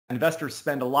investors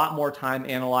spend a lot more time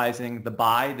analyzing the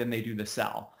buy than they do the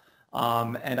sell.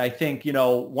 And I think,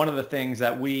 one of the things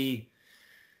that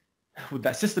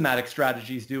that systematic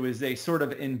strategies do is they sort of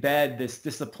embed this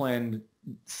disciplined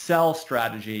sell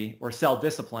strategy or sell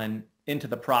discipline into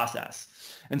the process.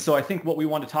 And so I think what we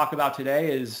want to talk about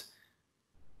today is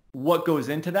what goes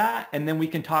into that. And then we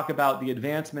can talk about the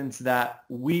advancements that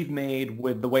we've made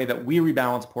with the way that we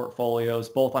rebalance portfolios,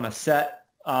 both on a set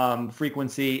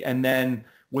frequency and then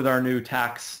with our new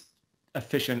tax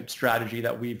efficient strategy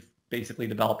that we've basically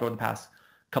developed over the past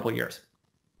couple of years.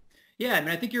 Yeah,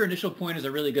 I think your initial point is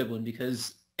a really good one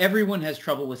because everyone has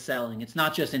trouble with selling. It's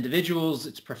not just individuals,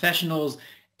 it's professionals,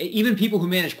 even people who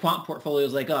manage quant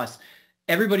portfolios like us.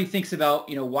 Everybody thinks about,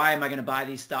 why am I going to buy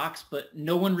these stocks? But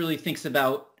no one really thinks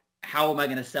about how am I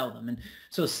going to sell them? And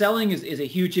so selling is a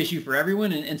huge issue for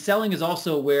everyone. And selling is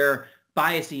also where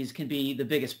biases can be the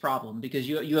biggest problem because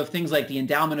you have things like the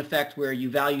endowment effect where you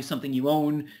value something you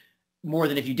own more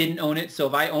than if you didn't own it. So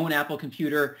if I own Apple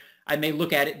Computer, I may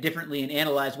look at it differently and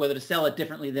analyze whether to sell it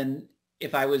differently than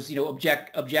if I was,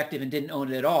 objective and didn't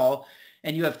own it at all.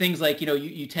 And you have things like,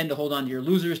 you tend to hold on to your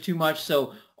losers too much.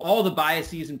 So all the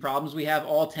biases and problems we have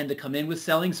all tend to come in with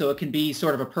selling. So it can be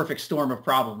sort of a perfect storm of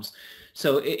problems.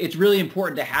 So it's really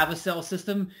important to have a sell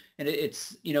system. And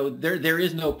it's, there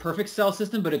is no perfect sell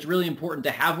system, but it's really important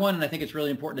to have one. And I think it's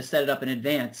really important to set it up in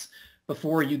advance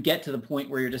before you get to the point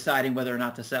where you're deciding whether or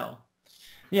not to sell.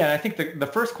 Yeah, I think the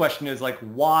first question is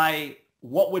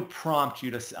what would prompt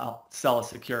you to sell a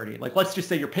security? Like, let's just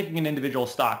say you're picking an individual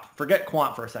stock. Forget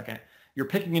quant for a second. You're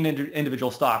picking an individual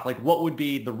stock. Like, what would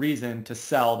be the reason to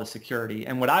sell the security?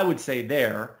 And what I would say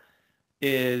there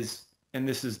is, and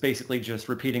this is basically just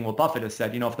repeating what Buffett has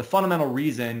said, if the fundamental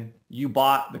reason you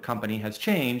bought the company has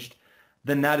changed,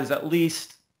 then that is at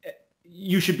least,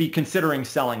 you should be considering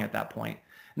selling at that point.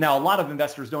 Now, a lot of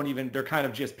investors they're kind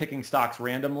of just picking stocks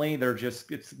randomly.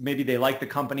 Maybe they like the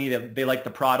company, they like the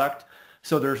product.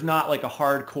 So there's not like a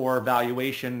hardcore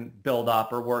valuation build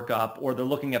up or workup, or they're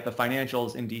looking at the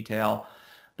financials in detail.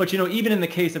 But, even in the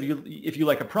case of if you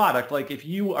like a product, like if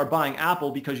you are buying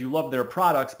Apple because you love their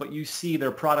products, but you see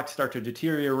their products start to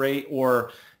deteriorate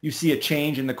or you see a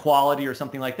change in the quality or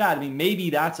something like that, maybe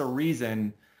that's a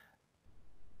reason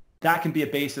that can be a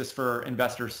basis for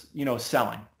investors,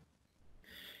 selling.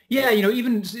 Yeah,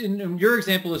 even in your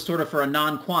example is sort of for a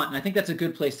non-quant, and I think that's a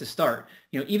good place to start.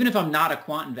 Even if I'm not a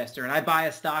quant investor and I buy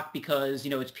a stock because,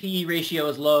 its PE ratio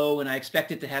is low and I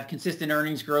expect it to have consistent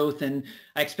earnings growth and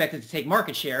I expect it to take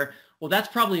market share, well, that's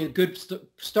probably a good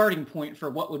starting point for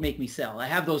what would make me sell. I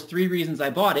have those 3 reasons I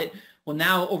bought it. Well,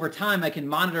 now over time, I can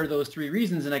monitor those 3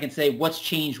 reasons and I can say what's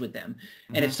changed with them.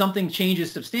 Mm-hmm. And if something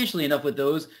changes substantially enough with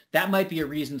those, that might be a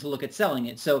reason to look at selling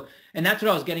it. So, and that's what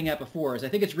I was getting at before, is I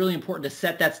think it's really important to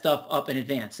set that stuff up in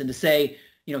advance and to say,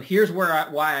 here's why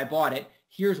I bought it.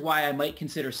 Here's why I might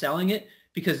consider selling it,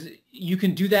 because you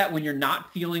can do that when you're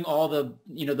not feeling all the,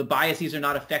 the biases are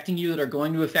not affecting you that are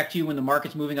going to affect you when the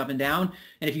market's moving up and down.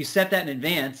 And if you set that in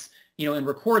advance, and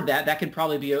record that can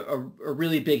probably be a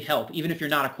really big help, even if you're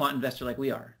not a quant investor like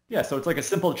we are. Yeah, so it's like a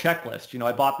simple checklist.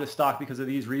 I bought this stock because of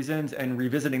these reasons, and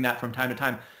revisiting that from time to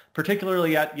time,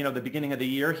 particularly at, the beginning of the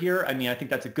year here. I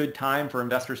think that's a good time for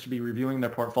investors to be reviewing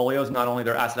their portfolios, not only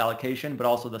their asset allocation, but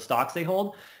also the stocks they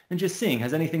hold, and just seeing,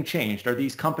 has anything changed? Are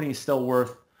these companies still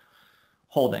worth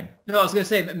holding? No, I was going to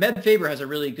say, Meb Faber has a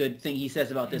really good thing he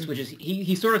says about this, which is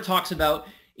he sort of talks about,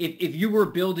 if you were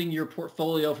building your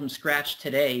portfolio from scratch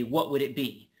today, what would it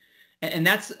be? And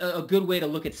that's a good way to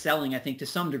look at selling, I think, to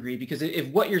some degree, because if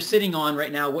what you're sitting on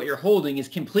right now, what you're holding is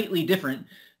completely different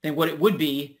than what it would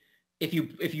be if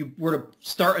you were to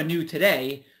start anew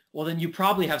today, well, then you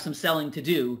probably have some selling to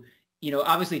do.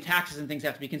 Obviously taxes and things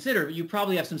have to be considered, but you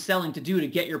probably have some selling to do to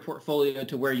get your portfolio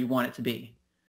to where you want it to be.